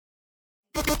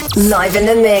Live in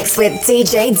the mix with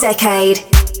DJ Decade.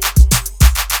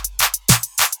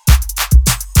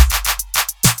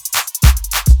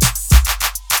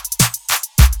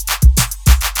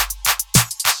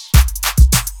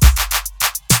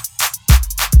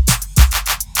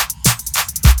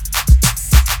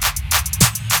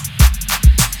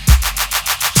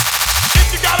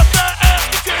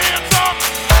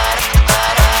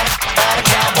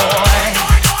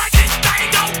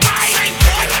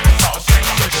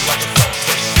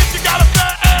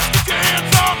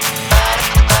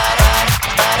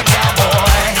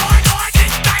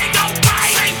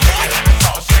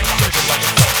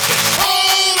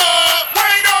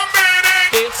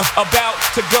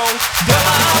 To go down.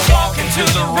 I walk into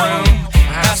the room,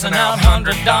 passing out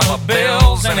 $100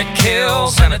 bills, and it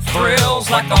kills and it thrills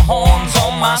like the horns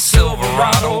on my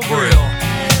Silverado grill.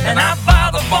 And I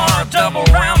buy the bar a double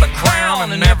round of Crown,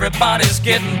 and then everybody's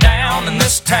getting down in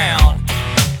this town.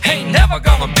 Ain't never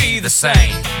gonna be the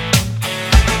same,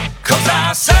 'cause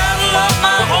I saddle up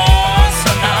my horse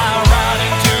and I ride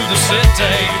into the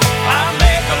city. I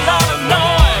make a lot of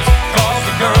noise, 'cause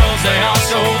the girls, they are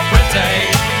so pretty.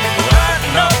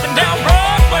 Up and down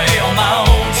Broadway on my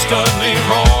old stud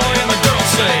Leroy, and the girls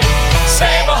say,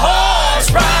 save a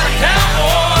horse, ride a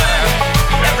cowboy.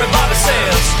 Everybody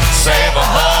says, save a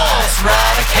horse,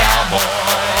 ride a cowboy.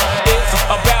 It's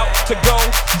about to go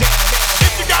down.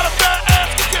 If you got a fat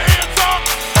ass, get your hands up.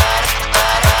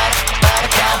 Ride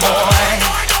a cowboy.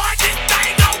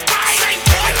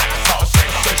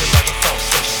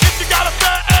 If you got a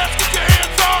fat ass, get your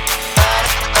hands up.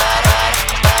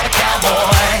 Ride a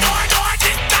cowboy.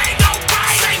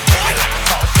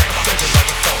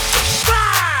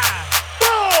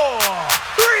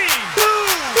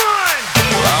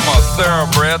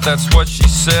 Thoroughbred, that's what she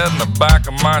said in the back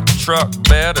of my truck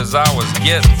bed as I was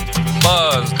getting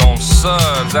buzzed on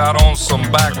suds out on some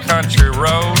backcountry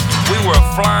road. We were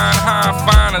flying high,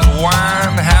 fine as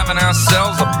wine, having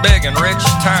ourselves a big and rich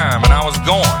time, and I was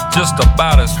going just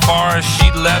about as far as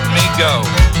she'd let me go.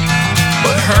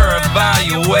 But her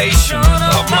evaluation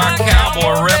of my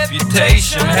cowboy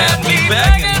reputation had me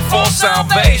begging for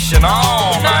salvation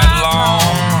all night long.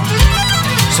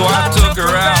 So I took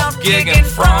her out gigging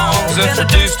frogs,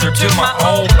 introduced her to my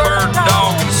old bird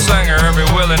dog, and sang her every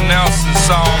Willie Nelson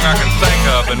song I can think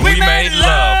of, and we made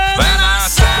love. Then I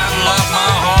saddle up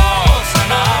my horse and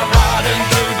I ride in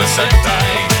through the city.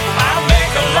 I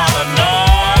make a lot of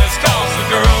noise, 'cause the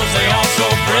girls, they all so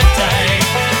pretty.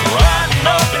 Riding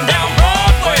up and down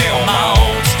Broadway on my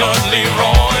old stud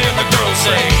Leroy, and the girls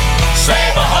say,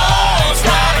 save a horse,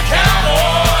 ride a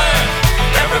cowboy.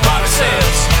 Everybody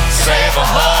says, save a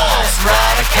horse,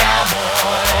 ride a cowboy.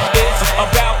 It's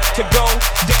about to go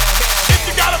down. If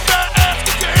you got a fat ass,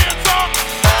 get your hands up.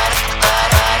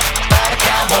 Ride a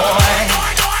cowboy.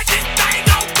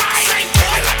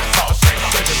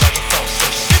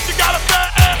 If you got a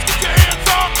fat ass, get your hands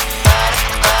up.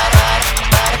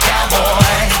 Ride a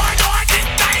cowboy.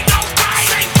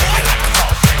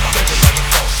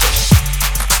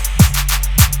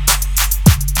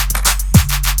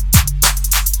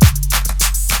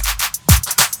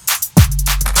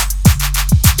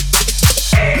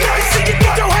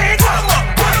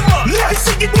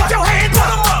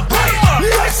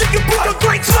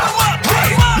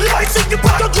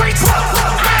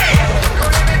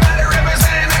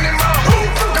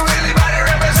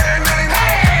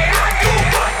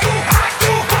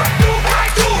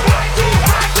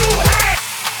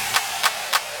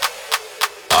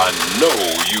 I know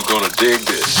you gonna dig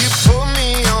this. You put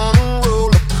me on a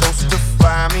roller coaster,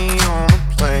 fly me on a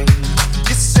plane.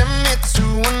 You send me to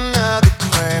another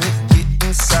planet, get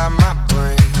inside my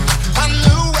brain. I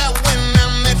knew right when I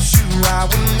met you I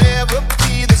would never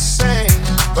be the same,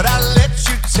 but I let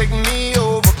you take me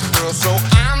over, girl, so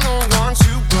I'm the one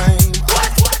to blame.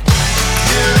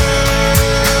 You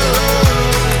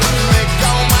make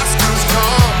all my screws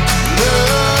come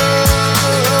loose,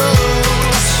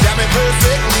 got me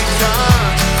perfectly confused.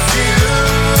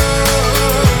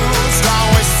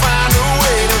 Always find a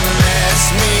way to mess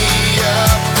me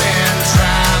up and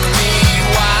drive me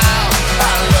wild.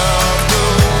 I love the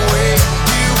way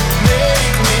you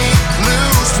make me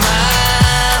lose my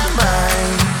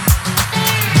mind,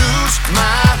 lose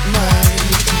my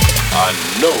mind. I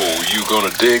know you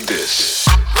gonna dig this.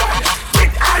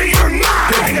 Get out of your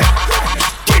mind,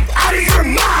 get out of your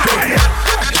mind,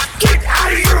 get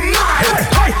out of your mind,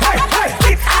 hey, hey, hey,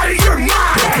 get out of your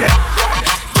mind,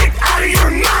 get out of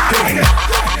your mind,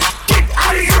 get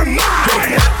out of your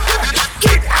mind,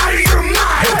 get out of your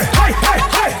mind, hey, hey,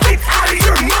 hey, get out of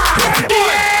your mind.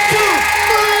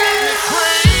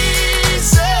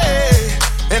 Crazy,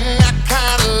 and I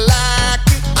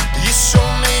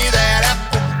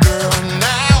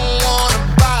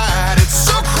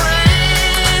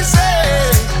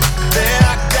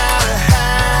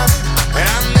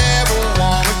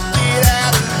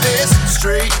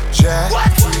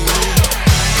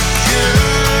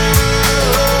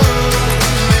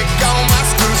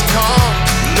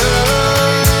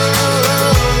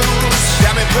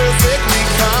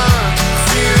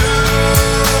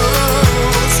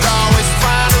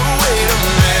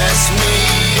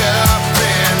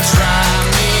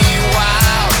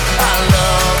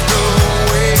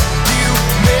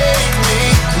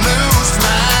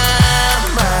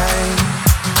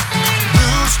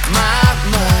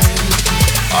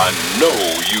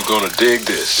know you gonna dig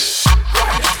this.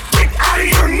 Get out of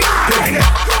your mind!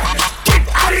 Get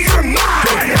out of your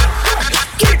mind!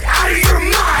 Get out of your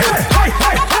mind! Hey,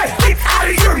 hey, hey! Get out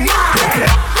of your mind!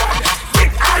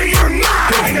 Get out of your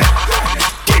mind!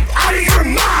 Get out of your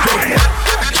mind!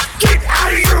 Get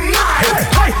out of your mind!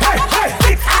 Hey, hey, hey!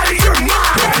 Get out of your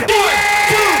mind!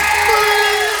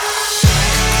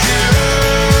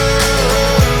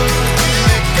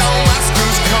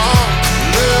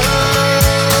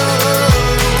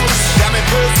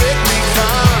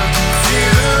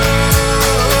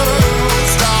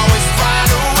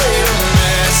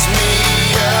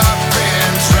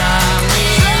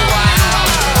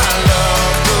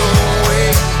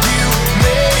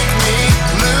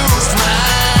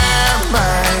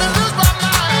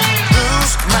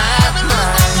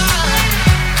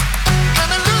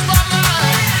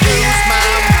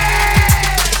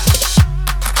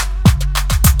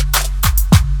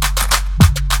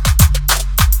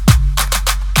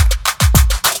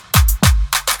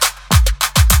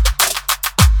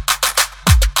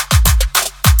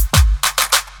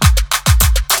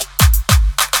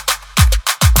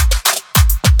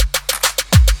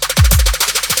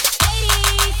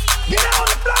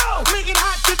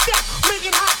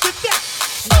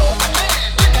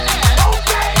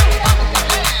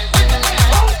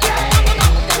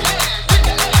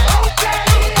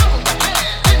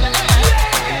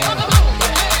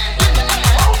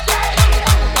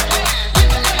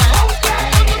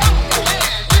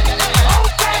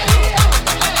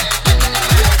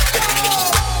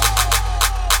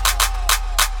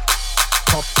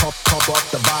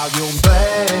 1, 2, 3.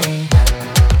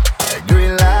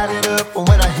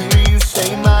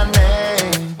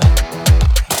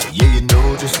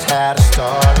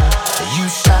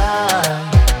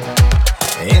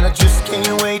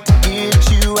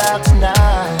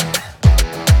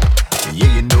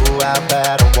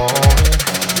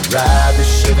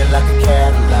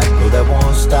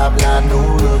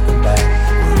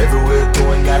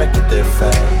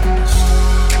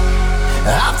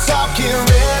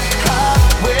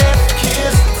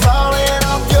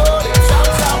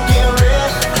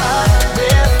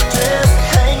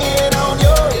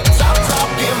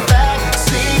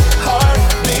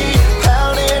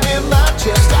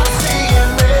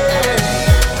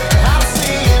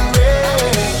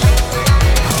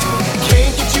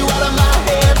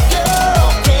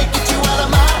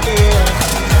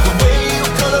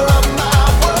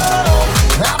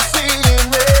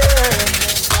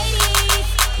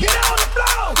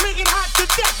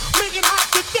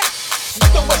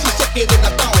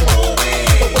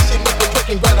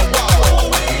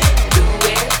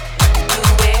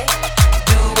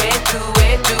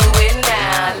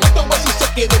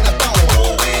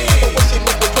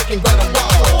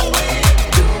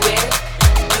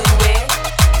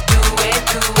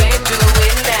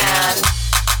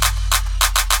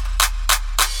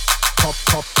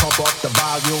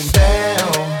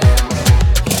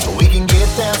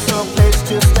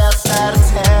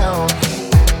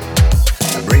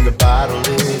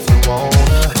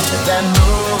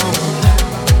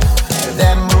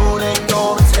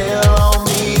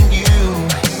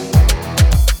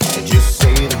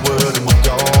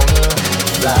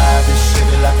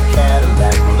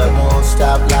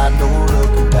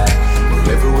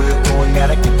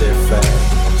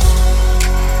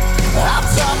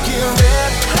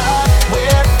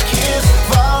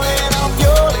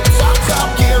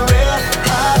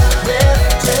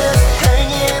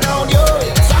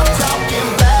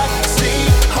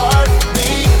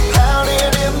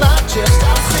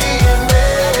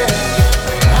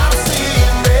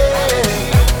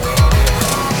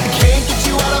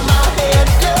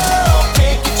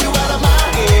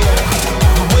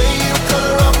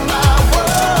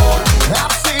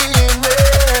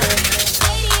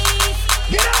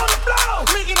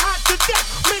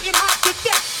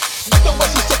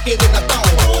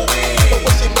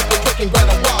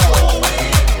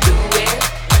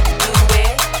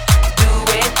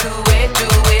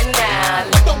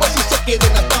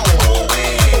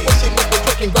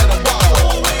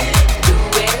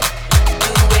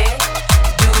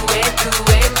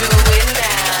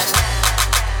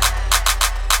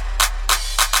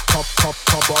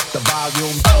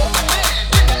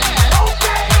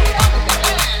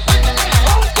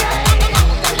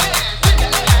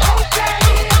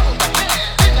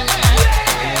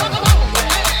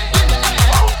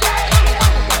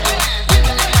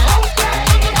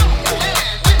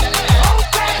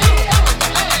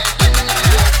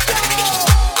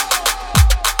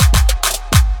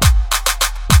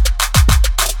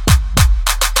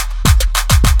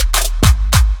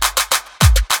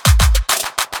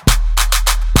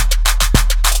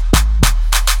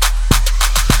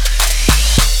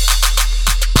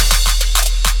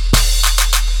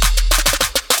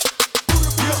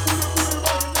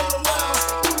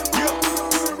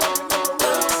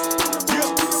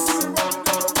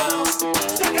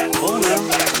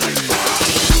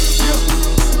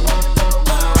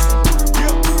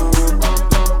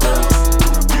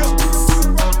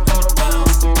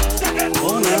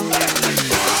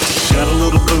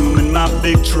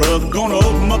 big truck. Gonna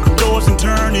open up the doors and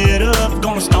turn it up.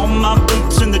 Gonna stomp my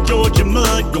boots in the Georgia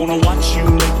mud. Gonna watch you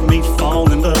make me fall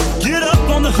in love. Get up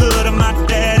on the hood of my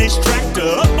daddy's tractor.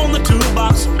 Up on the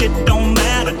toolbox, it don't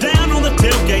matter. Down on the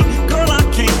tailgate, girl, I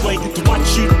can't wait to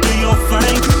watch you do your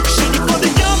thing. Shake it for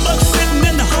the young bucks sitting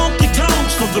in the honky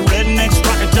tonks. For the rednecks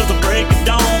rockin' till the break of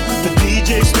dawn. The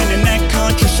DJ spinning that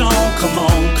country song. Come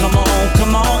on, come on,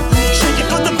 come on. Shake it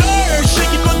for the birds,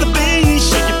 shake it for the bees.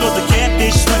 Shake it for the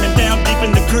catfish swimming down deep in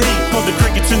the creek. For the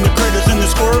crickets and the critters and the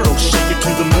squirrels. Shake it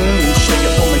to the moon, shake it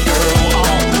for me, girl.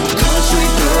 Oh, country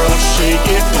girl, shake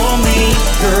it for me,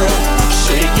 girl.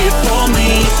 Shake it for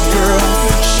me, girl.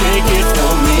 Shake it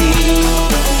for me.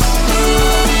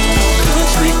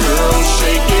 Country girl,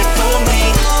 shake it for me,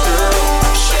 girl.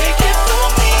 Shake it for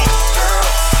me, girl.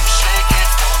 Shake it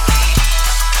for me.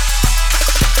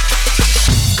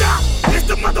 Stop! It's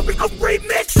the motherfucking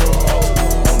remix.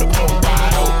 On the floor,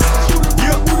 wide open.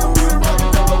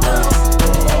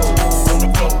 On the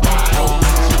floor, wide open.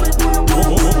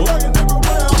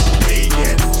 Me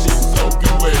and she's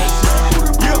soaking wet.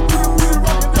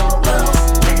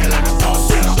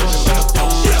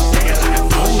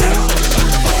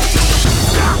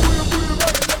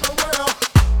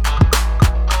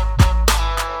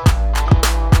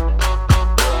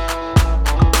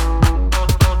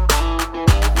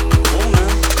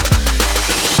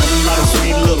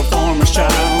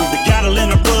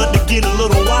 Get a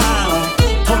little wild,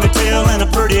 ponytail and a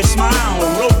pretty smile,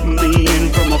 roping me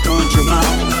in from a country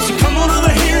mile. So come on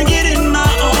over here and get in my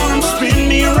arms,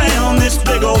 spin me around this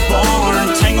big old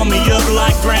barn, tangle me up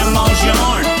like grandma's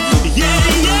yarn. Yeah,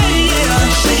 yeah, yeah.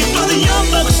 Shake it for the young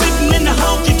bucks sitting in the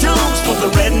honky tonks, for the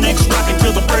rednecks rocking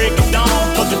till the break of dawn,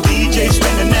 for the DJ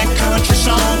spinning that country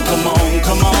song. Come on,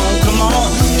 come on, come on.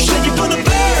 Shake it for the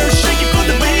birds, shake it for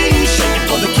the bees, shake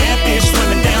it for the catfish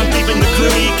swimming down deep in the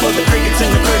creek, for the crickets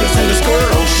and the critters and the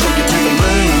squirrels. Shake it to the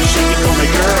moon, shake it for me,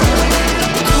 girl.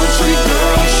 Country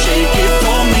girl, shake it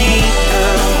for me,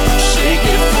 girl. Shake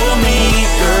it for me,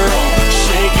 girl.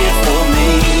 Shake it for me.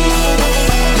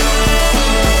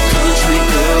 Country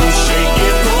girl, shake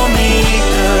it for me,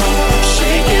 girl.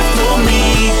 Shake it for me,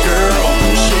 girl.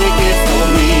 Shake it for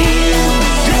me.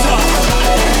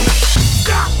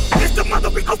 Stop! It's the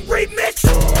motherfucking remix.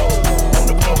 On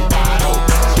the floor, wide open.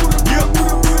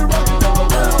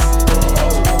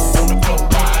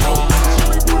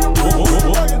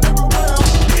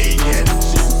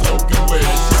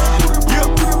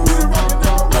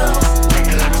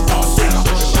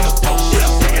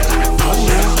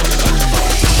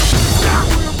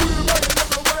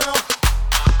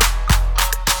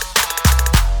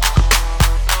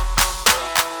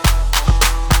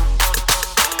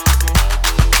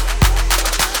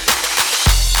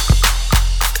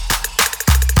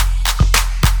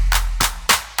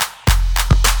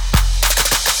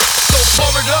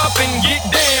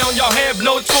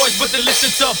 No choice but to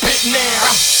listen to Pit now.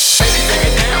 Baby, take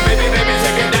it down, baby, baby,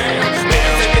 take it down.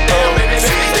 Baby, take it down, baby,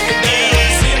 baby, take it down.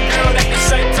 See a girl that can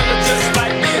shake till it just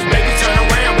like this. Baby, turn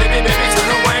around, baby, baby,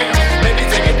 turn around. Baby,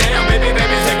 take it down, baby,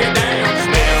 baby, take it down.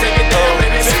 Baby, take it down,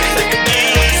 baby, baby, take it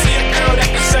down. See a girl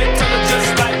that can shake till it just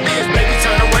like this. Baby,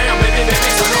 turn around, baby, baby,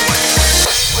 turn around.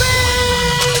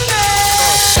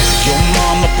 Your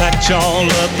mama packed y'all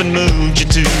up and moved you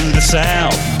to the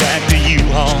south. Back to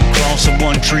U-Haul, across a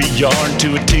one-tree yard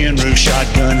to a tin-roof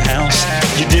shotgun house.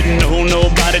 You didn't know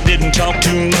nobody, didn't talk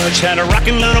too much. Had a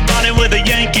rockin' little body with a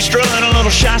Yankee strut, a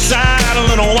little shy side, a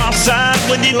little wild side,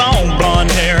 with your long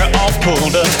blonde hair all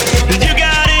pulled up. You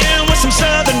got in with some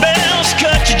southern bells,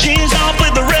 cut your jeans off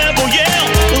with a rebel yell.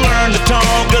 Learn the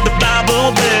talk of the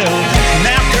Bible Belt.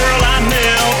 Now, girl, I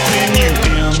melt in you.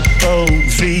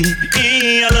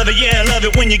 M-O-V-E. I love it, yeah, I love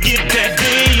it when you get that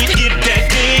beat, get that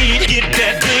beat, get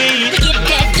that beat. Get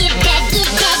that, get that, get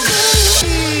that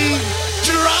beat.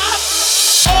 Drop.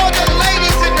 All the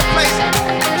ladies in the place.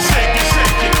 Shake it,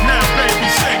 now baby,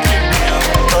 shake it.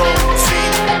 M-O-V-E.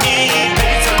 Baby,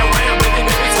 turn around, baby,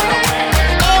 baby, turn around.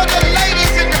 All the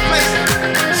ladies in the place.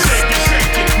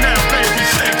 Shake it, now baby,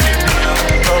 shake it.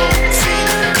 M-O-V-E.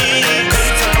 Baby,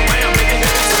 turn around, baby,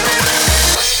 baby, turn around.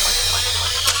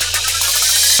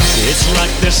 It's like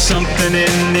there's something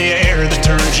in the air that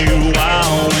turns you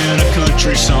wild when a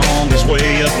country song is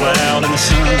way up loud and the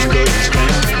sun goes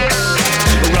down.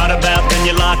 Right about then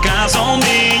you lock eyes on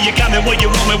me. You got me where you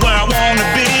want me, where I wanna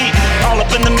be. All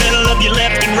up in the middle of your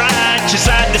left and right, your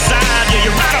side to side. Yeah,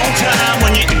 you're right on time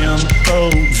when you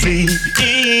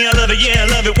M-O-V-E. I love it, yeah, I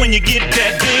love it when you get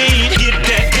that beat, get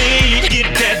that beat, get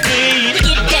that beat.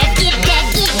 Get that, get that,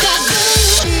 get that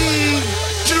beat.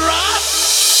 Drop.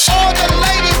 All the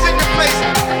ladies in the place.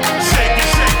 Shake it,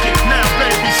 now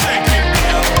baby, shake it.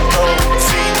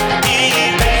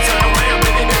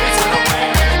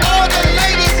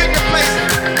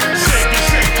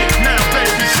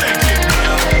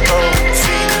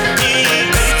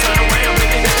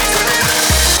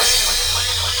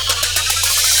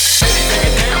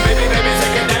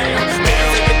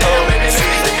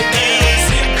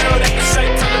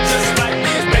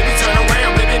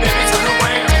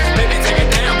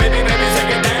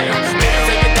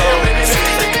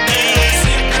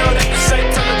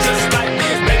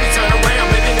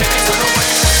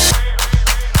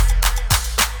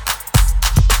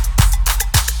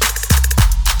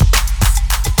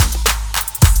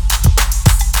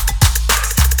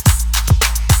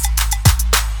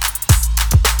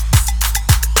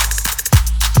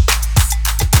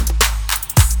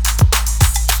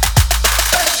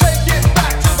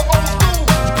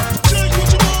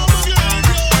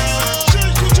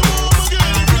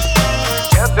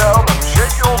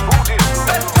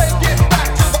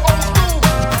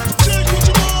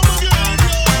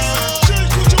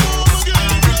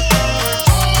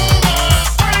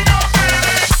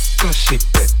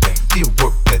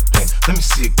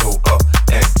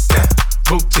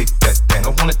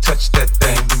 thing. I wanna touch that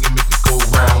thing when you make it go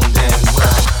round and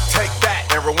round. Take that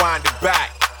and rewind it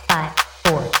back. 5,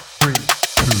 4, 3, 2.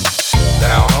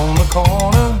 Down on the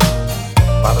corner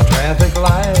by the traffic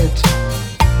light,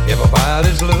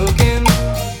 everybody's looking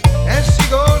as she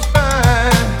goes by.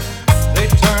 They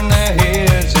turn their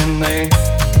heads and they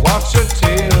watch her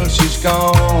till she's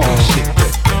gone. Shake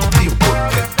that thing, do you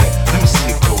work that thing? Let me see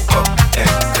it go up and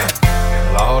down.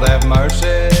 Lord have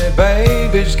mercy,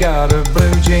 baby's got her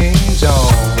blue jeans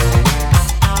on.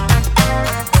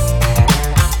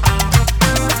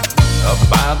 Up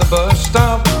by the bus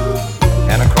stop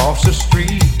and across the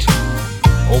street,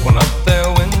 open up their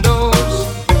windows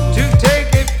to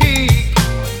take a peek.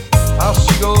 How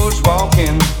she goes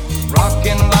walking,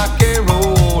 rocking like a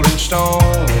rolling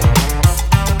stone.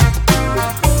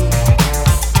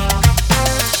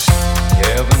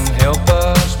 Heaven help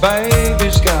us,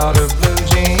 baby's got her blue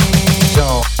jeans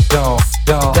on.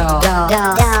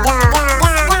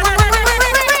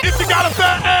 If you got a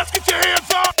fat ass, get your hands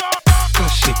up. Gonna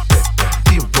shake that thing,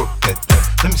 do you work that thing?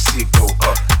 Let me see it go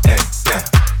up and down.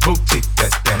 Rotate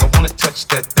that thing, I wanna touch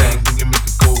that thing when you make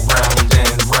it go round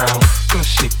and round. Gonna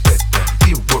shake that thing, do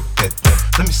you work that thing?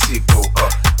 Let me see it go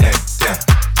up and down.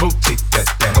 Rotate that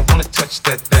thing, I wanna touch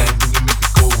that thing when you make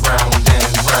it go round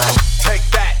and round. Take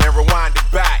that and rewind it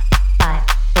back. 5,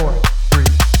 4, 3,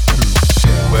 2.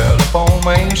 Well, up on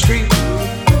Main Street,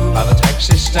 by the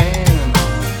taxi stand,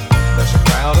 there's a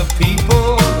crowd of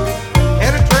people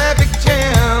and a traffic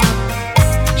jam.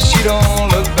 She don't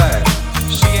look back,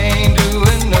 she ain't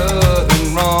doing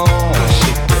nothing wrong. Gonna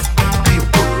shake that thing, do you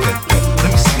work that thing?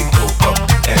 Let me see it go up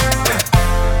and down.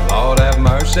 Lord have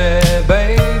mercy,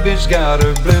 baby's got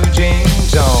her blue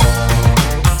jeans on.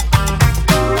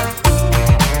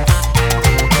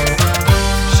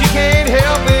 She can't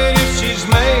help it if she's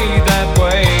made that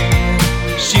way.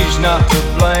 She's not to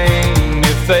blame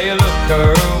if they look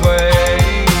her way.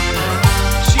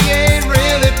 She ain't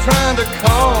really trying to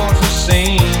cause a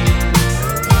scene,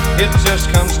 it just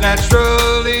comes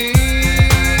naturally.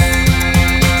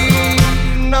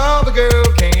 No, the girl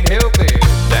can't help it.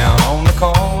 Down on the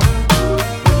corner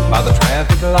by the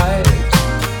traffic light,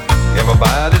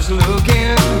 everybody's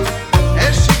looking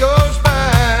as she goes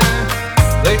by.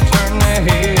 They turn their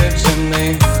heads and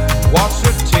they watch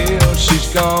her till she's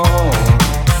gone.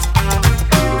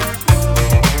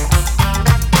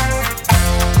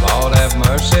 Lord have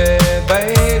mercy,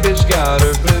 baby's got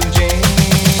her blue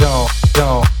jeans on.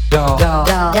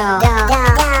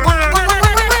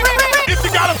 If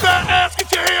you got a fat ass,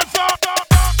 get your hands up.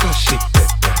 Gonna shake that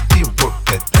thing, do you work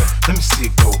that thing? Let me see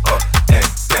it go up and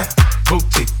down.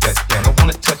 Rotate that thing, I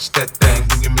wanna touch that thing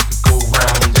when you make it go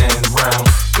round and round.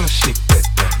 Gonna shake that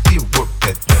thing, do you work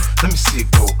that thing? Let me see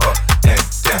it go up and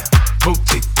down.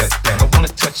 Rotate that thing, I wanna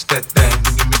touch that thing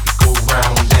when you make it go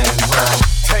round and round.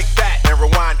 Take that and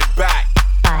rewind it back.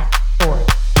 5, 4,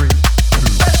 3, 2.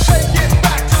 Let's take it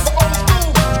back to the old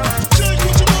school. Shake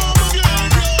what your mama gave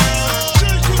ya.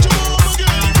 Shake what your mama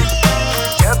gave ya.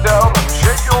 Get down and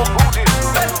shake your booty.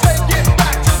 Let's take it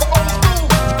back to the old school.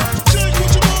 Shake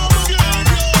what your mama gave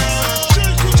ya.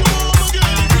 Shake what your mama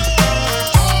gave ya.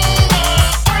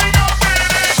 Bring up,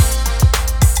 baby.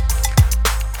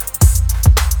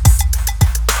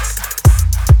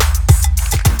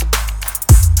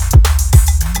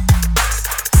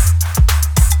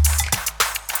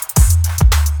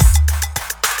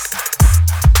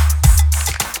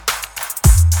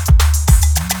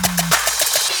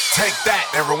 Take that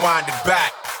and rewind it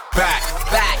back.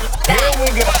 Here we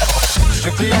go.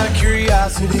 Strictly out of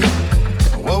curiosity,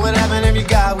 what would happen if you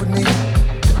got with me?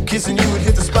 Kissing you would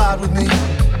hit the spot with me.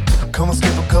 Come and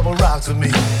skip a couple rocks with me.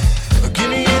 Give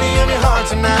me any of your heart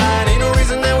tonight. Ain't no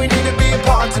reason that we need to be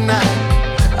apart tonight.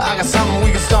 I got something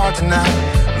we can start tonight.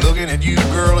 Looking at you,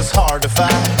 girl, it's hard to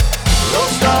find.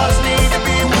 Those stars need to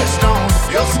be wished on.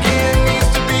 Your skin needs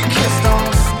to be kissed on.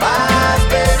 My eyes,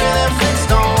 baby, they're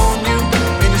fixed on you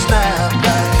in your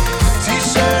snapback.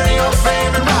 T-shirt, your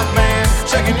favorite rock band.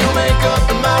 Checking your makeup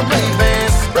and my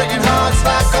Ray-Bans. Breaking hearts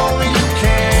like only you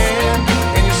can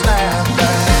in your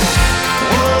snapback.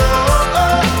 Whoa, oh,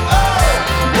 oh.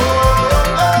 Whoa,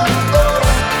 oh, oh.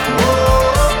 Whoa,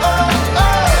 oh,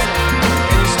 oh.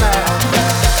 In your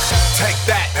snapback. Take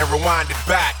that and rewind it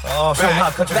back. Oh, so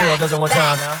hot, cut your girl does it one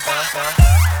time now.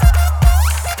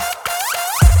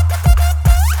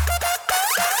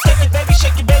 Shake it, baby,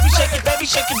 shake it, baby, shake it, baby,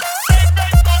 shake it.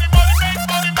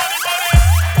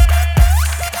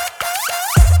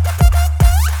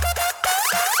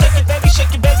 Shake it, baby,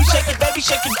 shake it, baby, shake it, baby,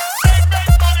 shake it.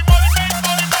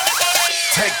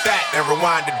 Take that and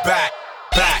rewind it back.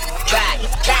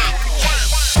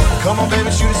 Come on, baby,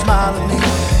 shoot a smile at me.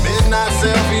 Midnight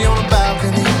selfie on the balcony.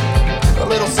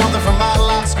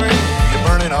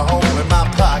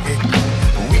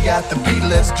 got the beat,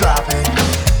 let's drop it.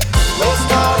 Those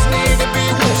stars need to be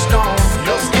wished on.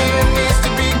 Your skin needs to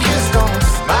be kissed on.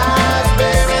 My eyes,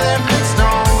 baby, they're fixed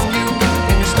on you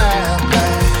and your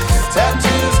snapback.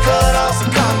 Tattoos cut off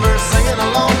some Converse, singing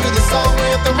along to the song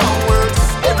with the wrong words.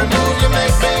 Every move you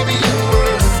make, baby, it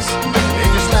works in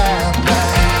your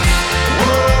snapback.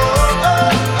 Whoa,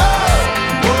 oh, oh,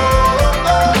 whoa,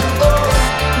 oh, oh,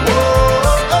 whoa,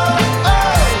 oh,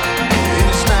 oh, in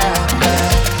your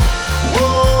snapback.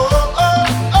 Whoa, oh, oh,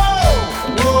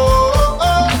 whoa,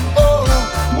 oh, oh,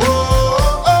 whoa,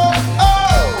 oh,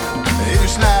 oh, in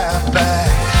your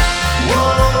snapback.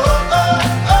 Whoa, oh, oh,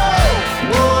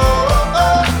 whoa,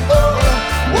 oh, oh,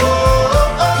 whoa,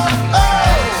 oh, oh,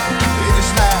 in your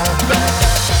snapback.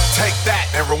 Take that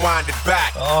and rewind it back.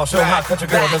 Oh, show 'em how country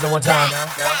girl does it one time.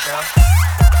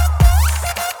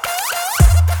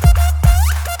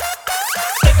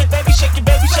 Shake it, baby, shake it,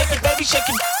 baby, shake it, baby, shake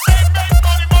it.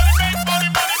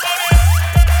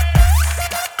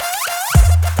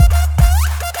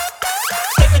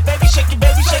 Shake it, baby, shake it,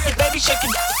 baby, shake it, baby, shake it.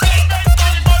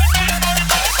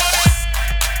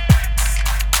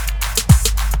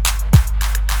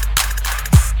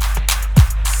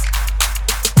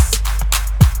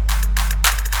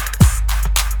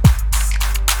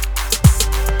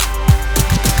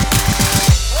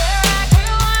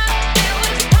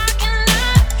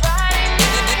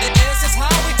 This is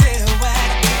how we do it.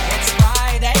 It's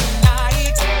Friday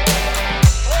night.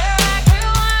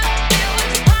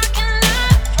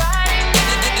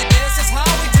 This is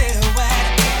how we do it.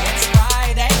 It's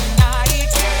Friday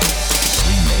night.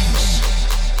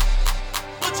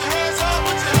 Put your hands up,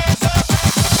 put your hands up.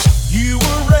 You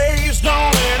were raised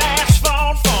on an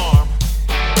asphalt farm.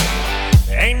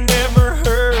 Ain't never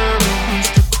heard a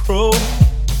rooster crow.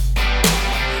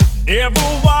 Never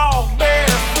walked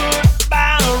barefoot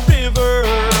by a river.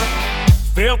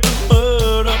 Felt the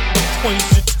mud up between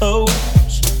your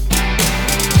toes.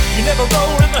 You never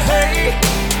rode in the hay.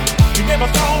 You never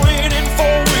thrown it in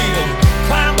four-wheel.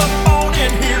 Climb up on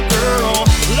in here, girl.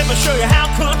 Let me show you how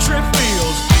country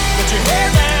feels. Put your hair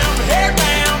down.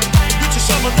 Get you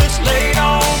some of this laid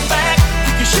on back.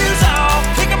 Kick your shoes off,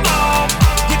 kick 'em off.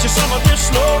 Get you some of this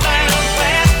slow down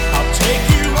fast. I'll take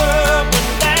you up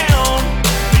and down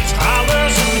these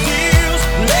hollers and hills.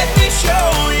 Let me show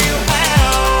you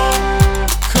how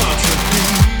country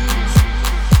feels.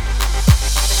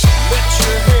 Let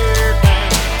your hair down.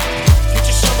 Get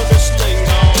you some of this laid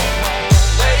on.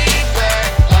 Laid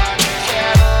back like a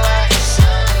Cadillac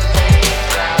Sunday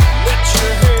drive. Let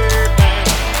your hair down.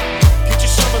 Get you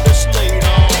some of this laid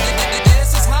on. This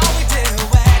is how we do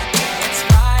it. It's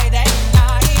Friday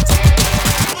night.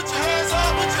 Put your hands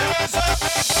up, put your hands up.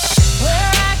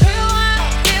 Where I grew up,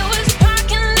 it was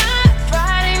parking lot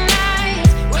Friday night.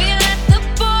 We let the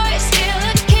boys steal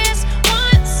a kiss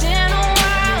once in a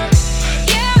while.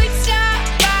 Yeah, we'd stop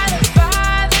by the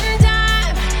 5 and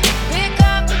dime, pick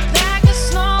up a pack of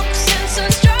smokes and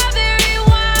some strawberry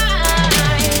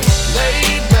wine.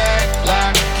 Laid back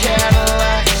like a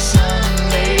Cadillac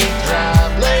Sunday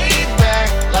drive. Laid back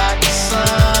like the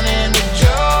sun in the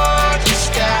Georgia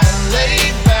sky.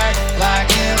 Laid back like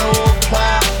an old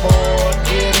plowboy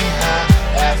getting high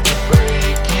after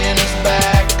breaking his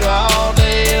back all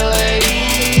day.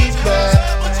 Laid back.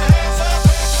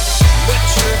 Let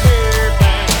your hair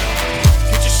down.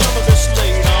 Get you some of this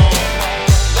laid on.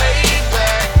 Laid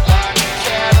back like a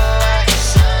Cadillac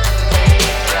Sunday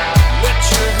drive. Let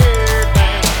your hair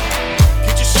down.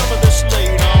 Get you some of this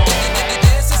laid on.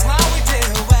 This is how we do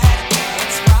it.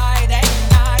 It's Friday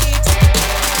night.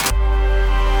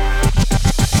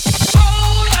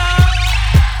 Hold up.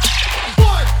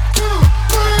 1, 2,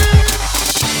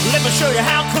 3. Let me show you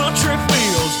how country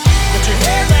feels. Get your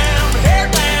hair down, hair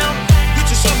down. Get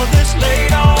you some of this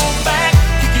laid on back.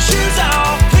 Kick your shoes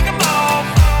off, kick 'em off.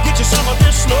 Get you some of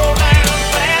this slow down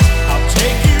fast. I'll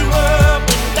take you up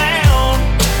and down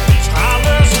these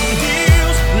hollers and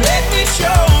hills. Let me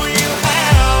show you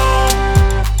how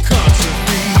country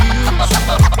feels.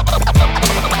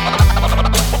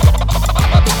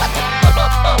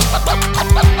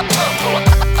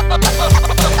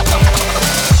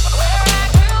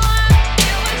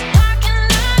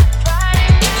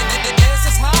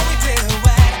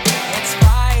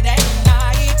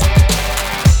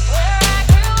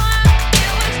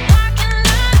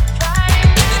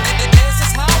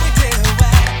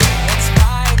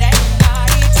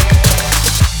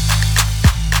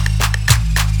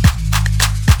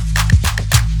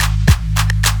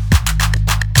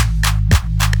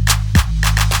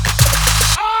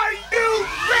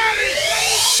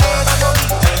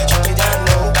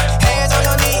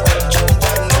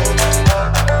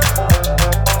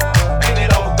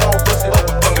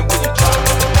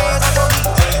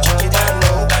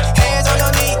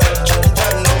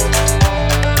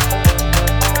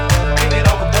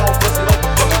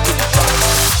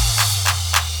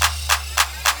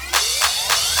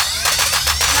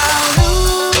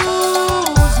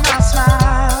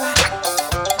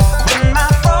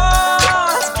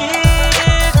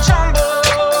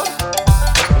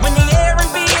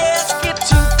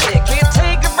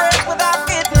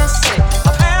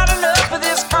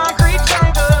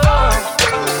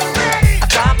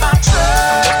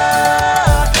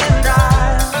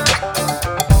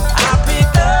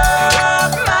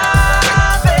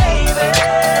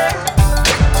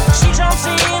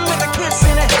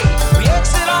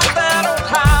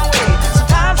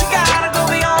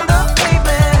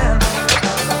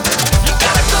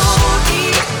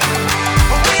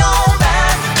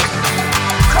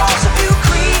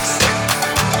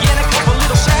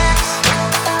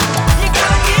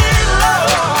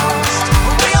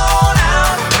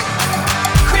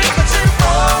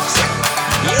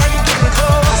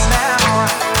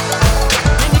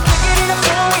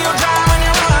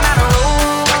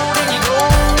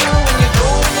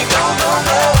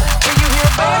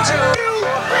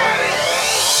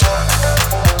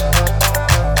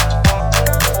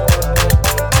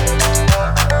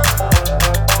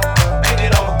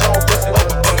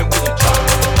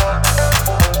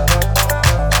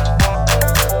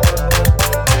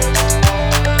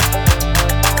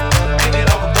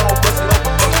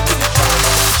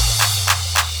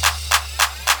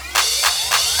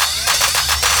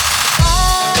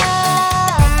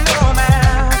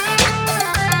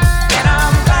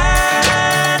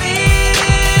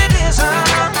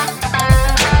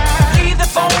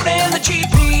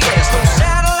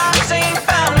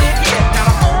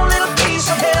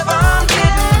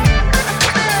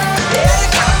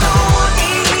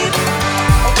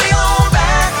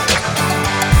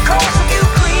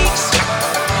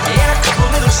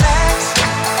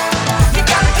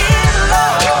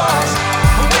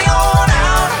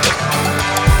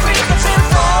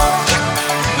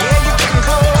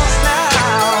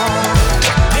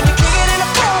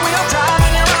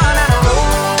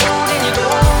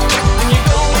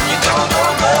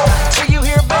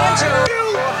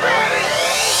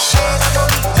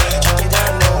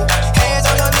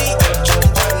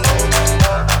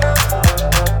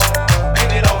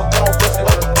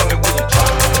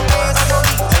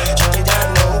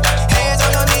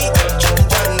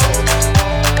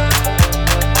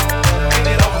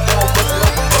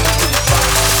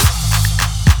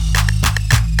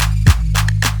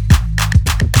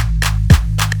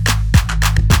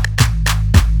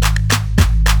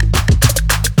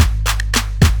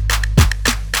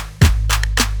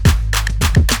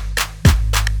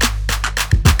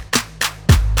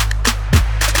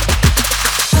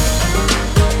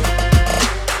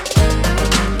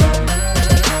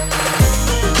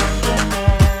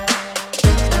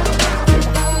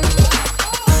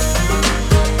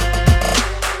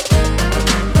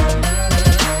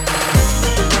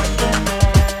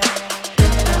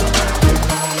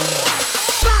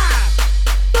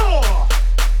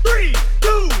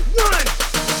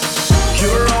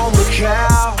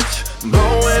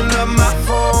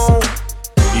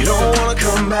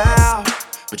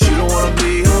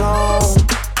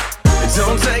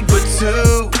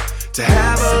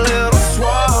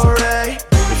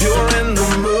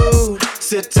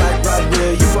 right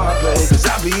where you are, babe. Cause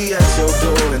I'll be at your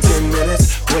door in 10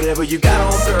 minutes. Whatever you got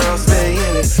on, girl, stay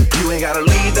in it. You ain't gotta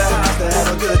leave the house to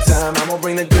have a good time. I'm gonna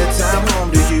bring the good time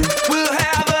home to you. We'll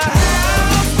have a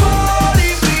house party.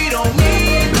 We don't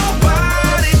need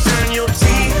nobody. Turn your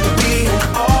TV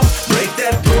off. Break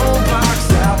that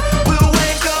boombox out. We'll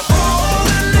wake up all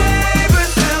the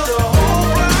neighbors till the whole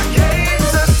block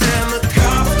hates us. And the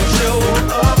cops show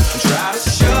up and try to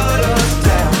shut us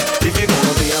down. If you're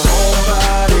gonna be a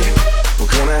homebody,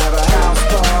 we're gonna have a house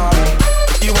party.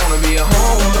 If you wanna be a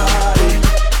homebody,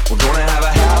 we're gonna have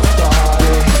a house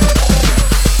party.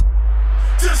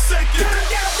 Just say get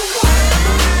together.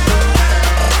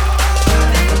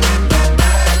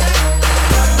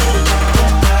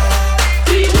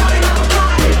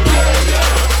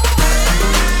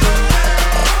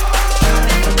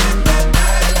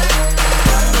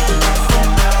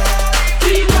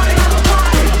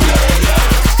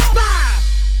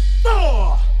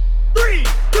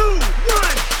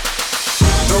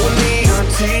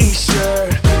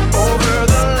 T-shirt over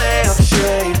the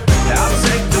lampshade. I'll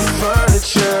take the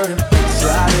furniture,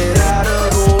 slide it out of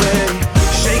the way.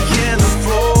 Shaking the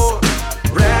floor,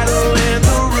 rattling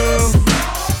the roof.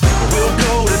 We'll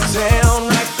go to town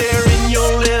right there in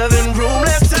your living room.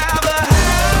 Let's have a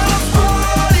house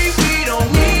party. We don't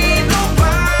need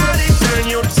nobody. Turn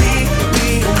your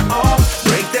TV off,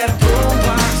 break that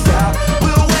boombox out.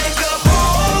 We'll wake up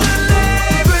all the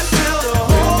neighbors till the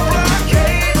whole block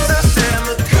hates us. And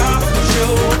the cops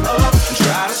show up and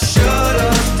try to shut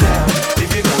us down. If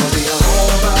you're gonna be a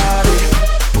homebody,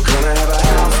 we're gonna have a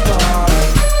house party.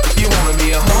 If you wanna be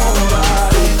a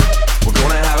homebody, we're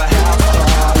gonna have a house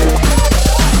party.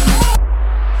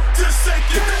 Just say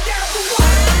get together.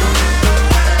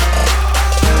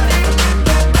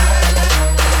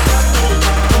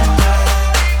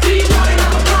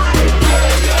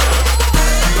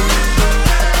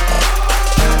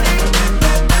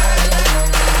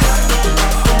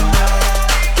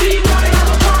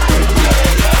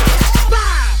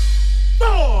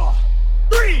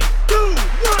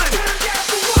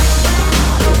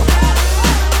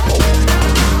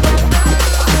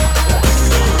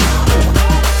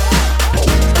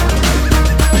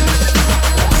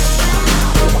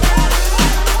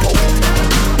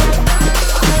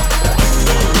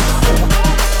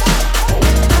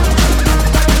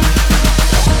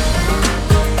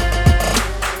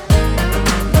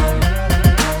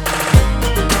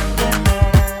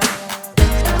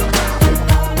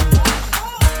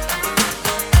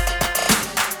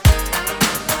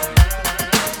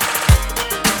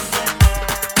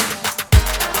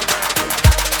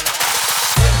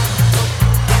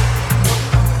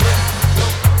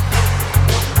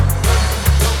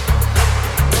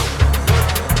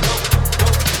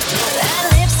 That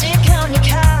lipstick on your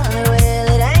collar, well,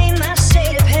 it ain't my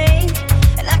shade of pink.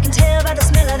 And I can tell by the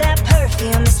smell of that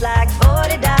perfume, it's like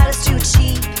 $40 too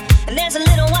cheap. And there's a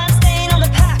little white stain on the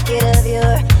pocket of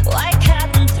your white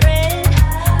cotton thread.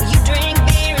 You drink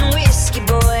beer and whiskey,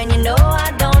 boy, and you know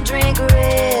I don't drink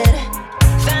red.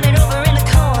 Found it over in the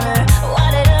corner,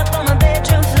 wadded up on the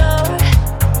bedroom floor.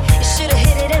 You should've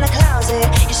hid it in a closet,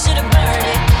 you should've burned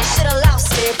it, you should've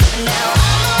lost it. Now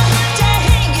I'll have to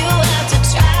hang you out to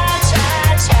try.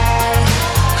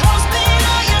 Close bin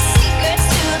all your secrets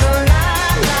to the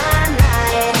light.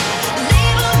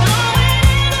 Leave 'em going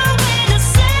in a way to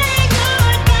say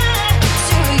goodbye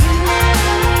to you.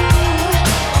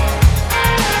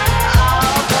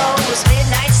 Although it's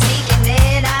midnight sneaking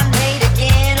in, I'm late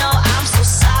again. Oh, I'm so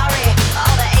sorry.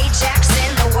 All the Ajax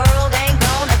in the world ain't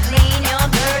gonna clean your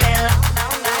dirty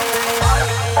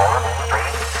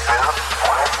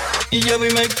Yeah, we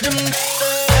make them.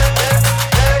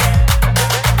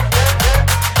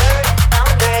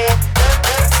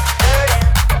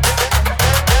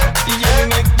 Yeah, we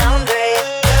make them.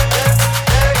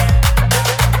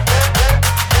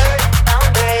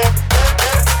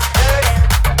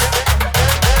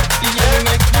 Yeah, we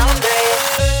make them.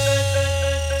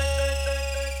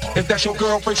 If that's your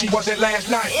girlfriend, she wasn't last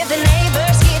night. If the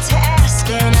neighbors get to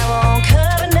asking, I won't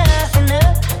cover nothing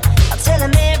up. I'll tell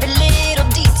them every little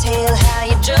detail, how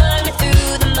you drug me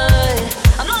through the mud.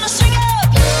 I'm gonna string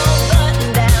up your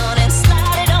button down and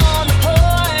slide it on the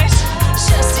porch,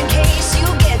 just in case you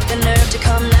get the nerve to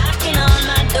come knocking on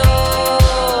my door.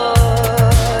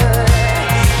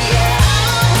 Yeah,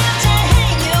 I'll have to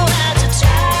hang you out to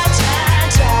try.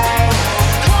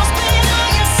 Close bin all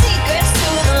your secrets to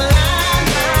the light.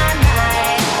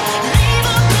 Leave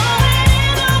 'em going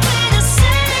in a way to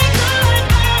say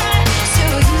goodbye to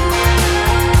you.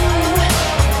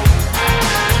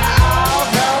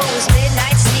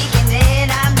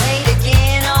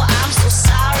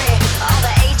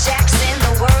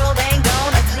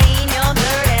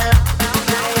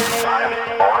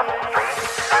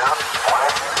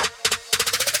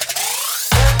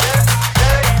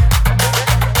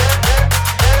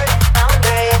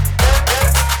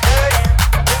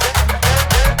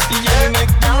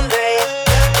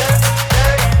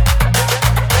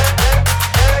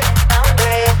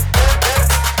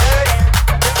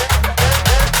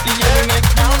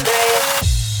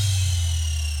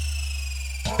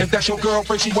 That's your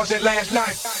girlfriend, she wasn't last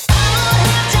night.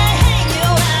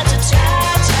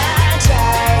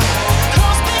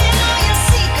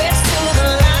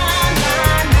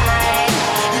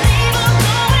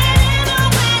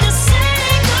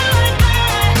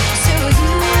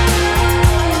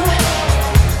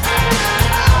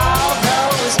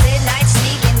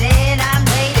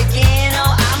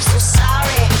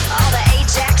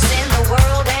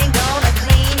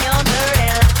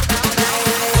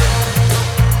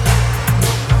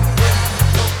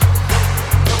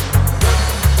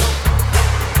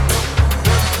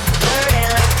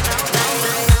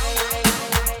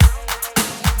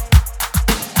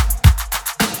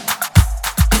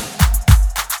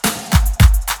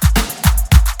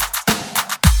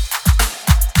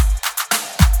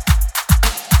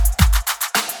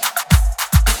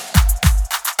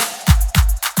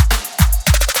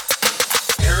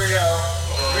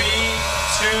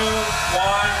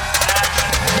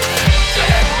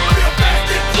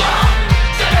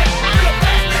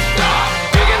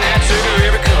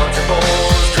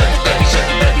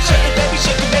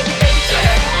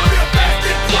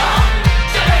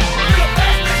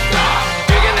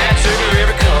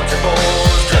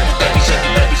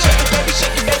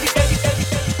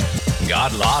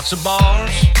 Got lots of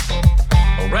bars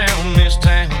around this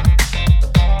town.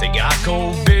 They got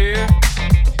cold beer,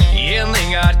 yeah, and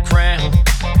they got Crown.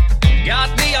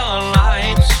 Got neon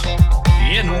lights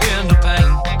in window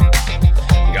pane.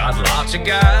 Got lots of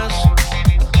guys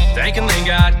thinking they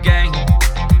got game.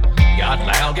 Got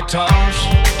loud guitars,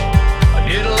 a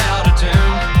little out of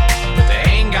tune, but they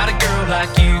ain't got a girl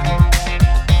like you.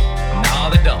 No,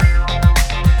 they don't.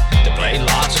 They play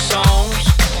lots of songs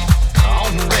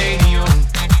on the radio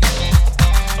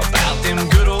about them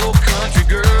good old country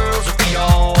girls that we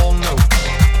all know.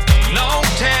 Long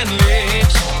tan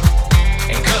legs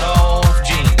and cut off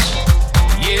jeans.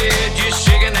 Yeah, just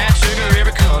shaking that sugar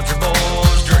every country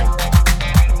boy's dream.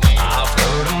 I've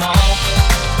heard them all,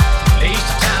 at least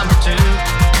a time or two.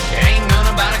 Ain't none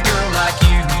about a girl like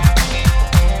you.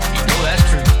 You know that's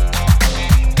true.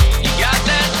 You got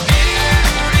that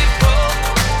beautiful,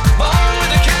 born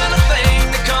with the kind of thing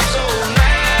that comes so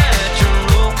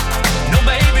natural. No,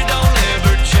 baby, don't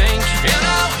ever change. And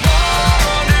I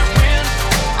wonder when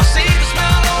I see the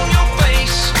smile on your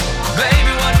face,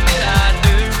 baby, what did I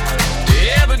do to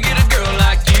ever get a girl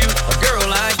like you? A girl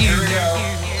like you. Here we go.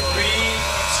 3,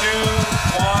 2,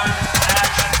 1,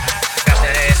 action. Bounce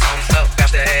that ass on slow,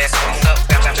 bounce that ass on slow,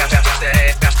 bounce that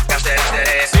ass, bounce that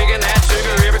ass. Digging that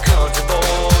sugar every country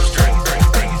boy's dream.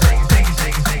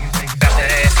 Bounce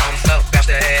that ass on slow, bounce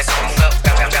that ass on slow,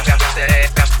 bounce that ass,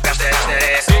 bounce that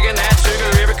ass. Digging that sugar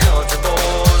every country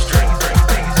boy's dream.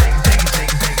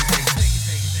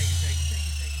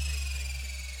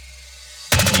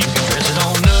 You can dress it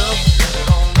on up,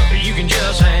 or you can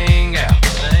just hang out.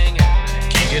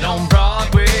 Kick it on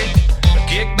Broadway, or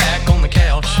kick back on the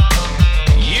couch.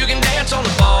 You can dance on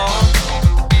the bar,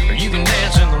 or you can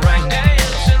dance in the rain.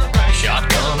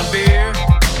 Shotgun a beer,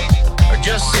 or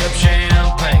just sip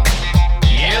champagne.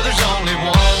 Yeah, there's only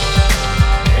one,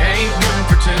 there ain't room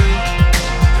for two.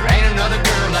 There ain't another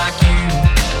girl like you,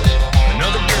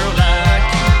 another girl like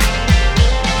you.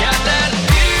 Got that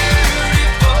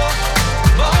beautiful,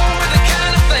 born with the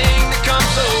kind of thing that comes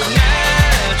so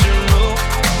natural.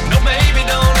 No, baby,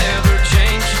 don't ever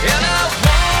change. And I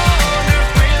wonder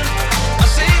when I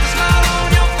see the smile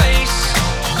on your face,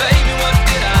 baby, what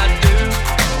did I do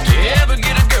to ever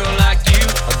get a girl like you?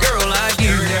 A girl like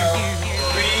you.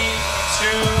 3,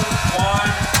 2, 1,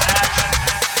 action.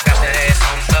 Bounce that ass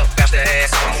on slow, bounce that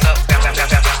ass on slow, bounce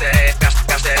that ass,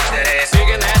 bounce that ass.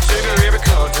 Digging that sugar every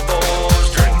country boy's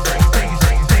dream.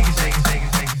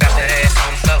 Bounce that ass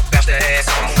on slow, bounce that ass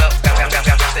on slow, bounce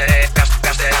that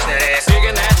ass.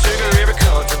 Digging that sugar every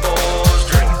country boy's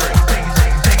dream.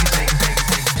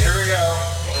 Here we go.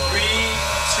 3,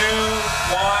 2,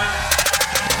 1.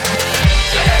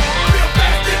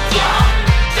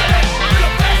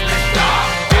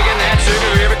 Digging that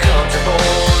sugar every country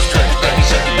boy's dream. Baby,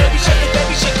 shake it, baby, shake it,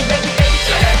 baby, shake it, baby, baby.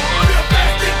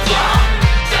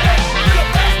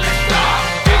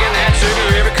 Digging that sugar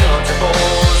every country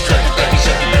boy's dream. Baby,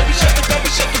 shake it, baby, shake it, baby,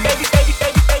 shake it, baby, baby,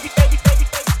 baby, baby, baby, baby,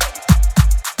 baby.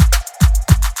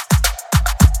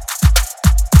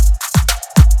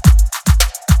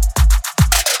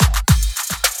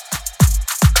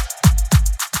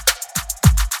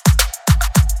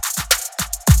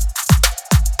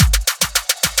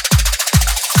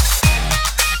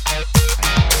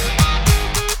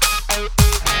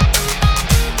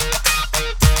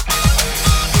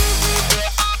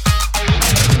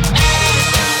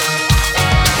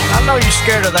 I know you're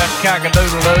scared of that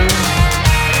cock-a-doodle-doo.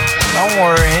 Don't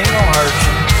worry, he ain't gonna hurt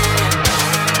you.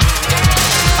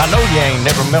 I know you ain't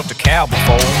never milked a cow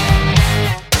before.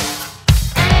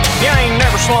 You ain't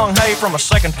never slung hay from a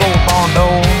second floor barn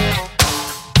door.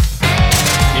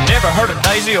 You never heard of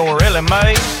Daisy or Ellie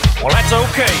Mae? Well, that's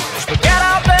okay, 'cause we got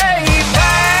all day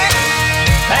back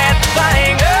that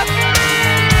thing up.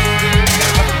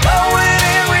 Throw it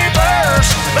in reverse,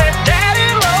 let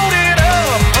daddy load it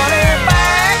up. Honey,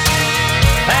 back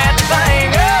that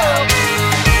thing up.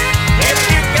 If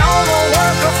you're gonna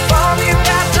work a farm, you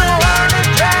got to learn to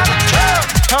drive a truck.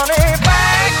 Honey,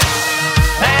 back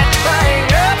that thing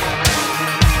up.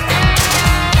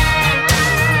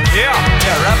 Yeah,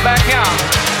 right back on.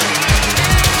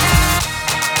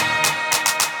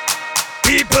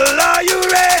 People, are you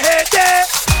ready?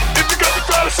 If you got the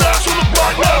fattest ass on the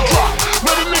block, now drop.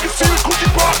 Let a nigga see the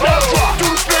cookie pop, now drop. Do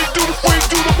the straight, do the freak,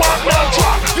 do the walk, now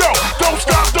drop. Yo, don't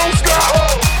stop, don't stop.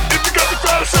 If you got the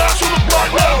fattest ass on the block,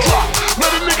 now drop.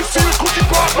 Let a nigga see the cookie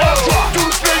pop, now drop. Do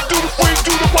the straight, do the freak,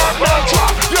 do the walk, now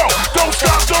drop. Yo, don't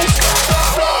stop, don't stop.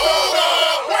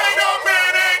 Wait a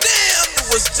minute. Damn, it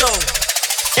was dope.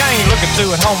 You ain't looking too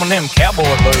at home in them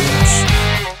cowboy boots,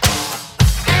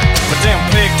 but them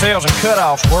pigtails and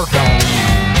cutoffs work on you.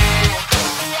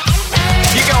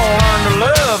 You gonna learn to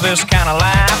love this kind of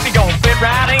life. You gonna fit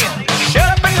right in. Shut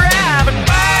up and drive and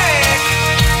back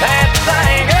that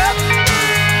thing up.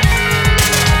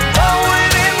 Throw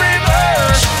it in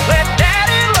reverse. Let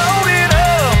daddy load it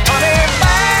up. Honey,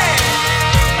 back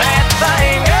that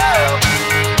thing up.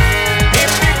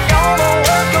 If you're gonna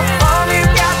work a farm, you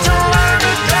got to learn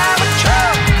to drive a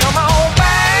truck. Come on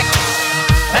back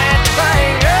that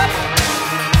thing up.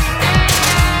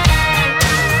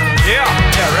 Yeah,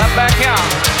 right back on.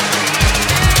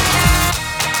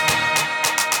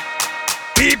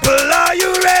 People, are you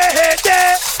ready?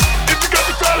 If you got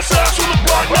the fattest ass on the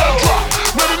block, now drop.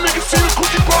 Let a nigga see the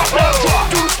cookie pop, now drop.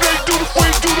 Do the straight, do the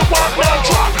freak, do the walk, now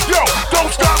drop. Yo,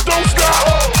 don't stop, don't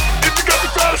stop. If you got the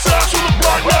fattest ass on the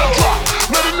block, now drop.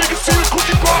 Let a nigga see the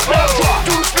cookie pop, now drop.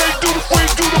 Do the straight, do the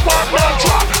freak, do the walk, now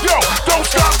drop. Yo, don't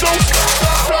stop, don't stop.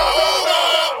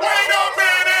 Wait a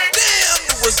minute. Damn,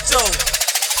 it was dope.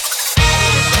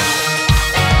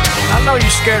 I know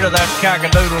you're scared of that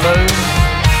cock-a-doodle-doo.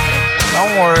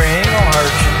 Don't worry, he ain't gonna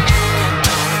hurt you.